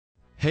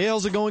Hey,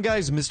 how's it going,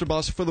 guys? Mr.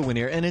 Boss for the win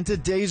here, and in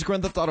today's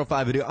Grand Theft Auto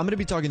 5 video, I'm going to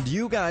be talking to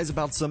you guys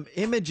about some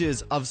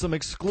images of some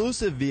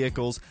exclusive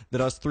vehicles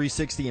that us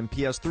 360 and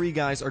PS3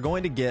 guys are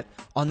going to get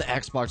on the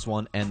Xbox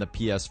One and the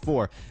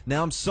PS4.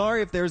 Now, I'm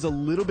sorry if there's a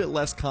little bit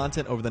less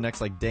content over the next,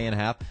 day and a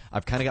half.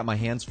 I've kind of got my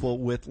hands full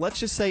with, let's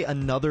just say,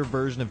 another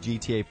version of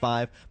GTA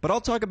 5, but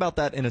I'll talk about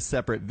that in a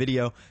separate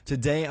video.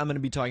 Today, I'm going to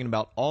be talking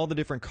about all the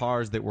different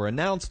cars that were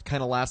announced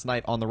kind of last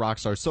night on the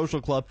Rockstar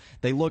Social Club.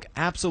 They look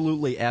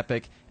absolutely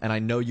epic, and I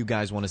know you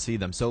guys want to see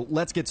them. So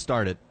let's get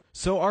started.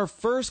 So our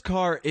first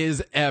car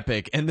is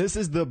epic, and this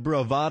is the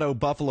Bravado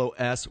Buffalo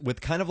S with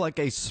kind of like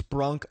a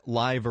Sprunk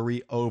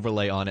livery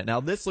overlay on it. Now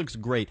this looks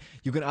great.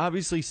 You can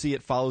obviously see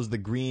it follows the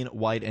green,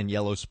 white, and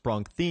yellow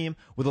Sprunk theme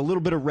with a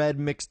little bit of red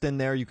mixed in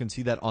there. You can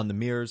see that on the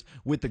mirrors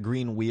with the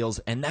green wheels,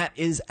 and that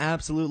is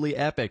absolutely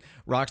epic.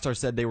 Rockstar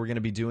said they were going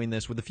to be doing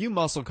this with a few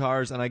muscle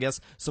cars and I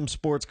guess some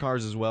sports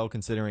cars as well,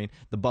 considering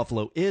the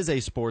Buffalo is a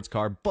sports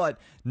car,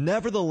 but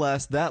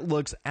nevertheless, that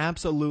looks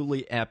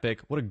absolutely epic.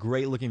 What a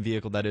great looking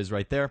vehicle that is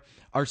right there.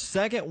 Our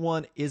second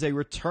one is a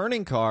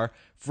returning car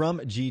from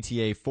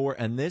GTA 4,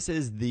 and this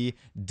is the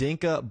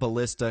Dinka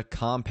Blista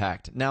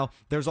Compact. Now,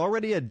 there's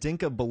already a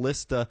Dinka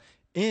Blista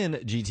in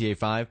GTA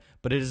 5,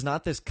 but it is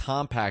not this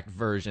compact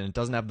version. It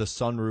doesn't have the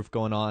sunroof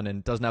going on, and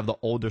it doesn't have the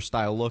older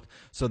style look,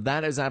 so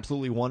that is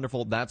absolutely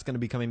wonderful. That's going to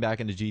be coming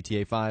back into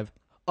GTA 5.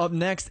 Up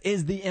next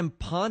is the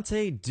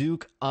Impante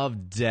Duke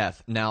of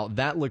Death. Now,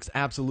 that looks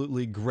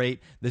absolutely great.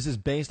 This is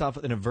based off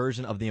in a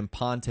version of the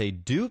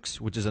Impante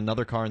Dukes, which is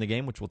another car in the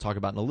game, which we'll talk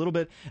about in a little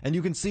bit. And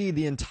you can see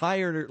the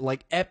entire,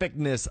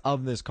 epicness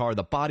of this car.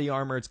 The body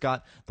armor it's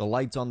got, the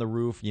lights on the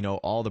roof, you know,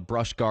 all the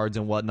brush guards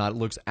and whatnot. It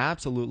looks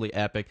absolutely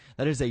epic.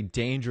 That is a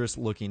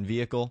dangerous-looking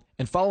vehicle.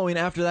 And following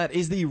after that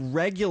is the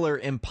regular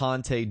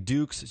Impante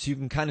Dukes, so you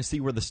can kind of see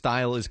where the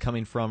style is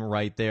coming from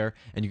right there.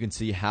 And you can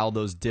see how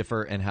those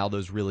differ and how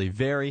those really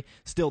vary.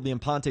 Still, the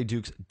Impante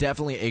Duke's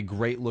definitely a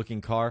great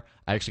looking car.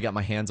 I actually got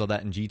my hands on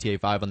that in GTA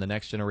 5 on the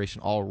next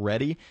generation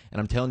already, and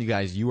I'm telling you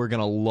guys, you are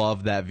going to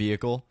love that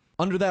vehicle.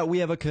 Under that, we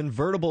have a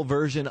convertible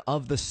version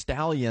of the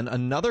Stallion,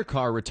 another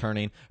car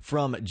returning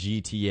from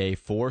GTA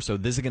 4, so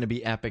this is going to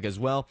be epic as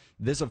well.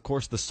 This, of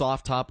course, the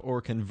soft top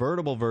or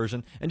convertible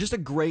version, and just a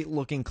great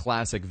looking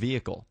classic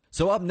vehicle.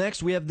 So up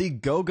next, we have the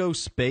Go-Go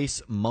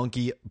Space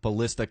Monkey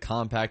Ballista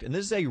Compact, and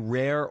this is a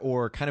rare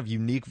or kind of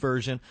unique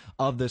version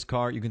of this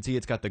car. You can see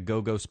it's got the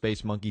Go-Go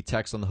Space Monkey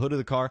text on the hood of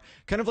the car,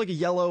 kind of like a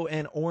yellow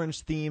and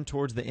orange theme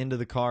towards the end of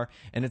the car,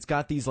 and it's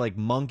got these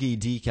monkey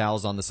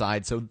decals on the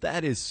side, so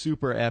that is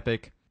super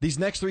epic. These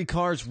next three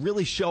cars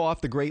really show off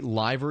the great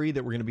livery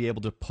that we're going to be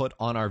able to put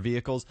on our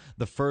vehicles.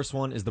 The first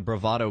one is the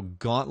Bravado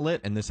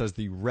Gauntlet, and this has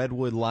the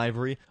Redwood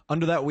livery.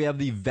 Under that, we have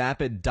the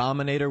Vapid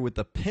Dominator with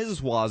the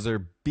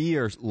Pisswazzer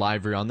beer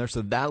livery on there,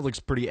 so that looks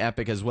pretty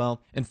epic as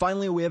well. And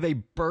finally, we have a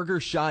Burger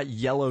Shot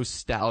Yellow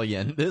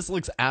Stallion. This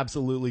looks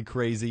absolutely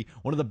crazy.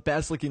 One of the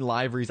best looking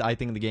liveries, I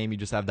think, in the game. You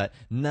just have that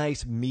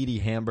nice meaty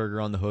hamburger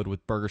on the hood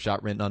with Burger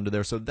Shot written under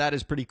there, so that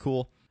is pretty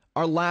cool.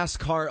 Our last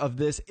car of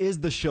this is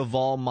the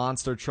Cheval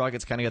Monster Truck.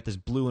 It's kind of got this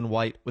blue and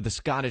white with the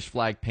Scottish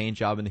flag paint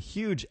job and the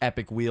huge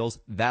epic wheels.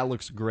 That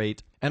looks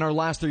great. And our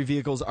last three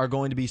vehicles are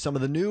going to be some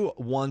of the new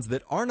ones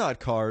that are not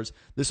cars.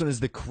 This one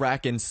is the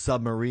Kraken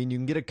Submarine. You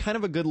can get a kind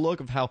of a good look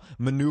of how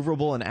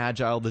maneuverable and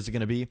agile this is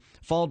going to be.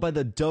 Followed by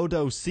the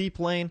Dodo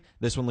Seaplane.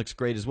 This one looks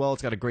great as well.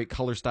 It's got a great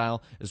color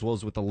style as well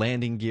as with the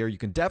landing gear. You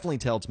can definitely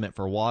tell it's meant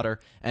for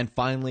water. And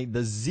finally,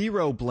 the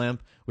Zero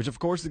Blimp, which of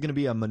course is going to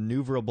be a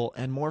maneuverable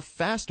and more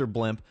faster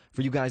blimp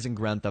for you guys in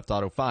Grand Theft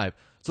Auto 5.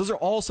 So those are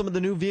all some of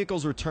the new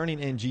vehicles returning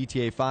in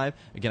GTA 5.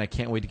 Again, I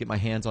can't wait to get my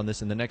hands on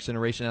this in the next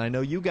generation, and I know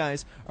you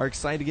guys are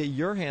excited to get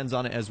your hands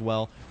on it as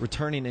well,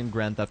 returning in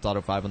Grand Theft Auto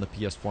 5 on the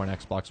PS4 and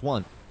Xbox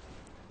One.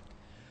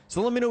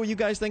 So let me know what you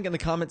guys think in the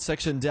comment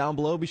section down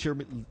below. Be sure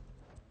to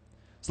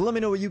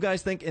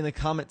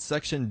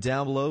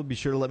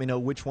let me know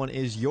which one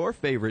is your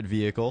favorite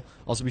vehicle.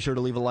 Also, be sure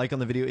to leave a like on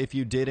the video if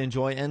you did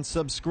enjoy, and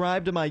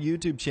subscribe to my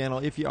YouTube channel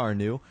if you are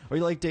new, or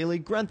you like daily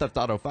Grand Theft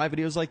Auto 5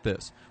 videos like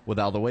this. With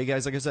all the way,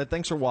 guys, like I said,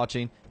 thanks for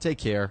watching, take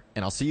care,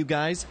 and I'll see you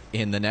guys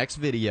in the next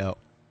video.